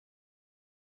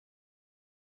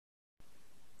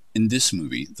In this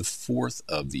movie, the fourth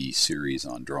of the series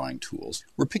on drawing tools,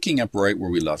 we're picking up right where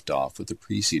we left off with the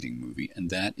preceding movie, and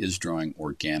that is drawing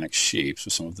organic shapes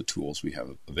with some of the tools we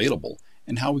have available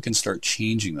and how we can start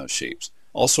changing those shapes.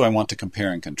 Also, I want to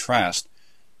compare and contrast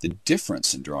the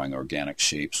difference in drawing organic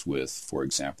shapes with, for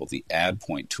example, the add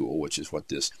point tool, which is what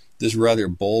this rather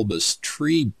bulbous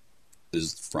tree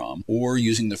is from, or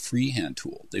using the freehand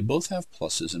tool. They both have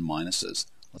pluses and minuses.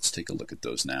 Let's take a look at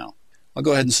those now. I'll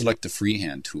go ahead and select the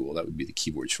freehand tool. That would be the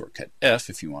keyboard shortcut F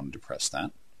if you wanted to press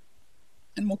that.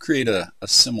 And we'll create a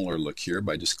similar look here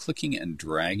by just clicking and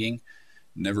dragging,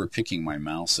 never picking my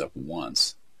mouse up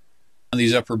once. And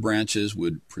these upper branches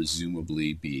would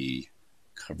presumably be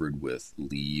covered with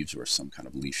leaves or some kind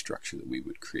of leaf structure that we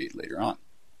would create later on.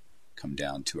 Come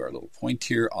down to our little point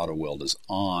here. Auto weld is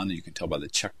on. You can tell by the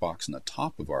checkbox on the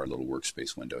top of our little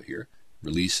workspace window here.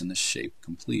 Release and the shape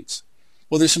completes.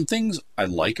 Well, there's some things I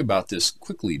like about this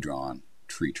quickly drawn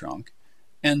tree trunk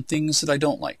and things that I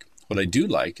don't like. What I do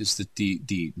like is that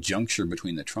the juncture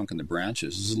between the trunk and the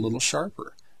branches is a little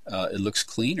sharper. It looks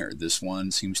cleaner. This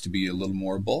one seems to be a little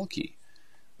more bulky.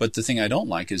 But the thing I don't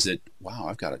like is that, wow,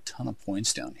 I've got a ton of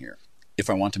points down here. If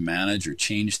I want to manage or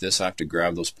change this, I have to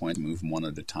grab those points and move them one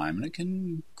at a time, and it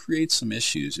can create some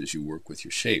issues as you work with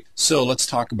your shape. So let's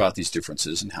talk about these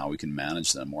differences and how we can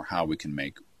manage them, or how we can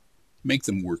make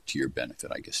them work to your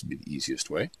benefit, I guess would be the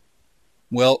easiest way.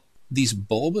 Well, these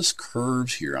bulbous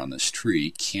curves here on this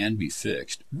tree can be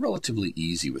fixed relatively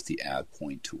easy with the Add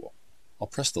Point tool. I'll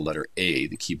press the letter A,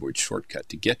 the keyboard shortcut,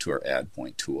 to get to our Add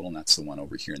Point tool, and that's the one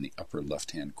over here in the upper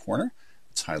left-hand corner.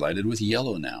 It's highlighted with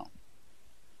yellow now.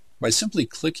 By simply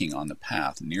clicking on the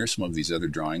path near some of these other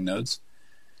drawing nodes,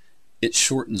 it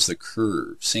shortens the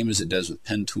curve, same as it does with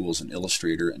pen tools in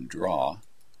Illustrator and Draw.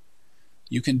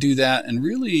 You can do that and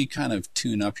really kind of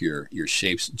tune up your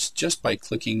shapes just by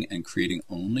clicking and creating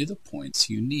only the points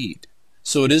you need.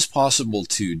 So it is possible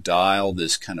to dial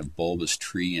this kind of bulbous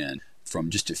tree in from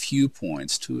just a few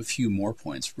points to a few more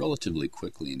points relatively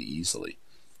quickly and easily.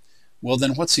 Well,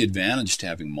 then what's the advantage to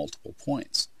having multiple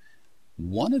points?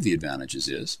 One of the advantages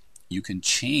is you can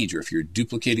change, or if you're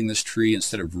duplicating this tree,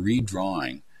 instead of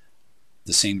redrawing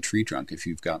the same tree trunk, if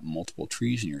you've got multiple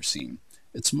trees in your scene,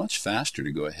 it's much faster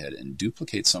to go ahead and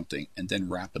duplicate something and then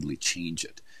rapidly change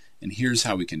it. And here's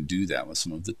how we can do that with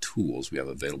some of the tools we have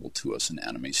available to us in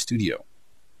Anime Studio.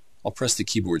 I'll press the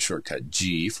keyboard shortcut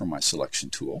G for my selection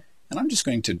tool, and I'm just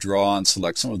going to draw and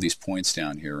select some of these points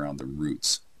down here around the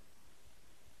roots.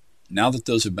 Now that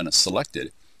those have been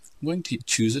selected, I'm going to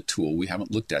choose a tool we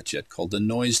haven't looked at yet called the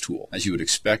Noise tool. As you would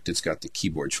expect, it's got the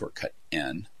keyboard shortcut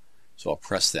N. So I'll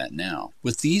press that now.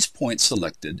 With these points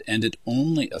selected, and it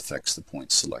only affects the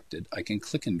points selected, I can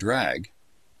click and drag,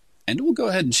 and it will go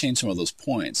ahead and change some of those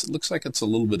points. It looks like it's a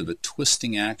little bit of a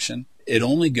twisting action. It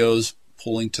only goes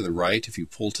pulling to the right. If you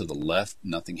pull to the left,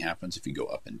 nothing happens. If you go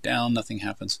up and down, nothing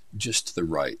happens. Just to the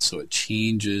right. So it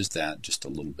changes that just a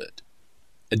little bit.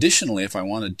 Additionally, if I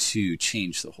wanted to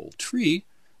change the whole tree,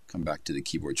 come back to the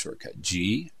keyboard shortcut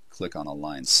G, click on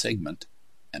Align Segment,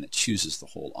 and it chooses the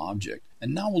whole object.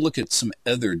 And now we'll look at some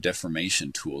other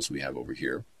deformation tools we have over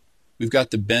here. We've got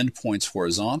the Bend Points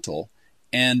Horizontal,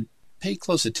 and pay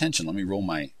close attention. Let me roll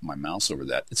my mouse over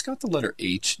that. It's got the letter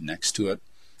H next to it.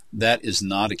 That is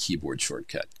not a keyboard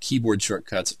shortcut. Keyboard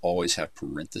shortcuts always have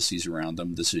parentheses around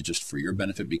them. This is just for your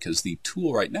benefit because the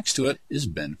tool right next to it is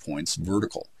Bend Points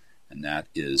Vertical. And that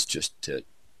is just to,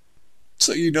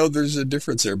 so you know there's a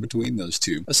difference there between those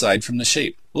two, aside from the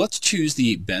shape. Let's choose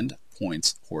the Bend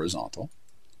Points Horizontal.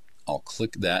 I'll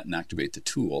click that and activate the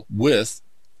tool with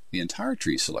the entire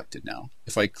tree selected now.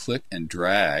 If I click and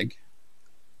drag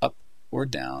up or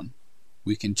down,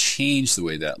 we can change the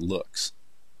way that looks.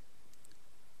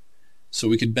 So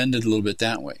we could bend it a little bit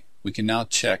that way. We can now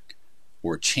check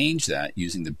or change that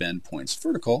using the Bend Points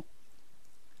Vertical,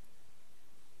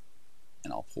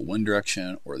 and I'll pull one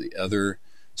direction or the other,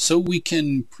 so we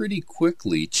can pretty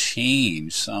quickly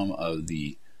change some of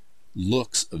the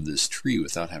looks of this tree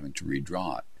without having to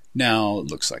redraw it. Now it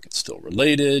looks like it's still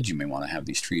related. You may want to have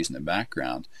these trees in the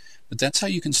background, but that's how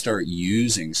you can start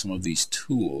using some of these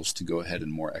tools to go ahead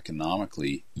and more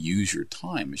economically use your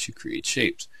time as you create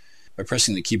shapes. By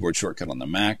pressing the keyboard shortcut on the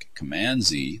Mac,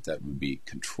 Command-Z, that would be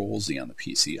Control-Z on the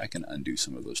PC, I can undo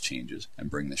some of those changes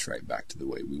and bring this right back to the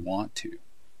way we want to.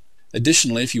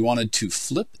 Additionally, if you wanted to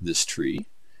flip this tree,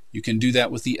 you can do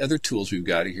that with the other tools we've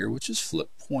got here, which is Flip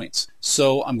Points.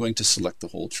 So I'm going to select the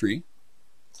whole tree,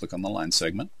 click on the line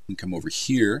segment, and come over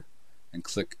here and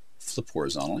click Flip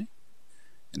Horizontally.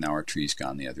 And now our tree's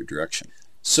gone the other direction.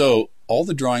 So all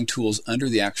the drawing tools under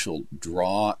the actual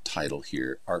draw title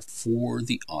here are for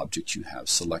the object you have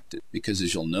selected, because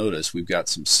as you'll notice, we've got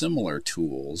some similar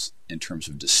tools in terms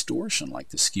of distortion like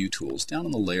the skew tools down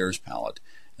in the layers palette,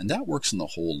 and that works in the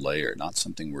whole layer, not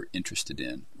something we're interested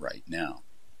in right now.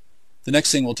 The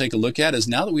next thing we'll take a look at is,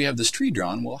 now that we have this tree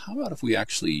drawn, well, how about if we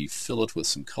actually fill it with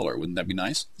some color? Wouldn't that be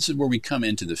nice? This is where we come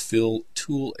into the fill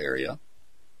tool area.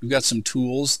 We've got some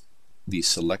tools, the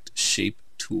select shape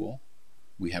tool.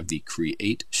 We have the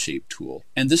create shape tool,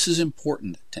 and this is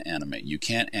important to animate. You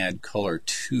can't add color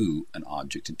to an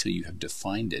object until you have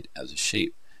defined it as a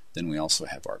shape. Then we also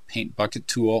have our paint bucket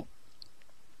tool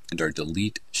and our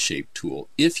delete shape tool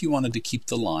if you wanted to keep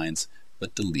the lines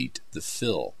but delete the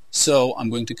fill. So I'm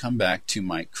going to come back to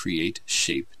my create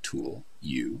shape tool,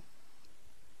 U.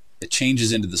 It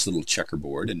changes into this little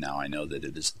checkerboard, and now I know that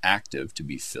it is active to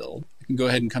be filled. I can go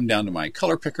ahead and come down to my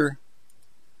color picker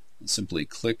and simply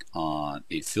click on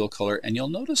a fill color, and you'll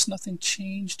notice nothing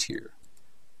changed here.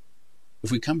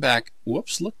 If we come back,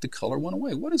 whoops, look, the color went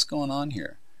away. What is going on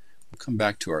here? We'll come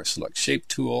back to our select shape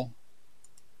tool,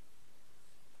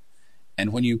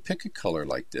 and when you pick a color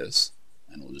like this,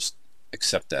 and we'll just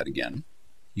accept that again,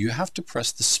 you have to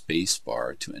press the space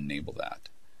bar to enable that.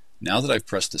 Now that I've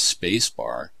pressed the space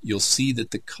bar, you'll see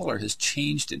that the color has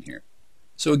changed in here.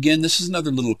 So again, this is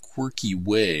another little quirky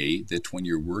way that when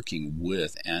you're working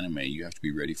with Animate, you have to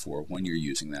be ready for when you're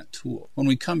using that tool. When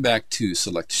we come back to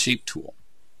select shape tool,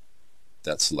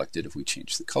 that's selected. If we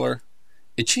change the color,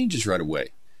 it changes right away.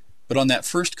 But on that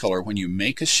first color, when you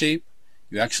make a shape,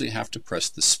 you actually have to press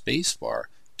the space bar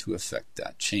to affect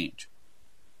that change.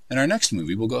 In our next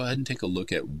movie, we'll go ahead and take a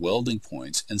look at welding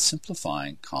points and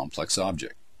simplifying complex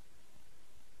objects.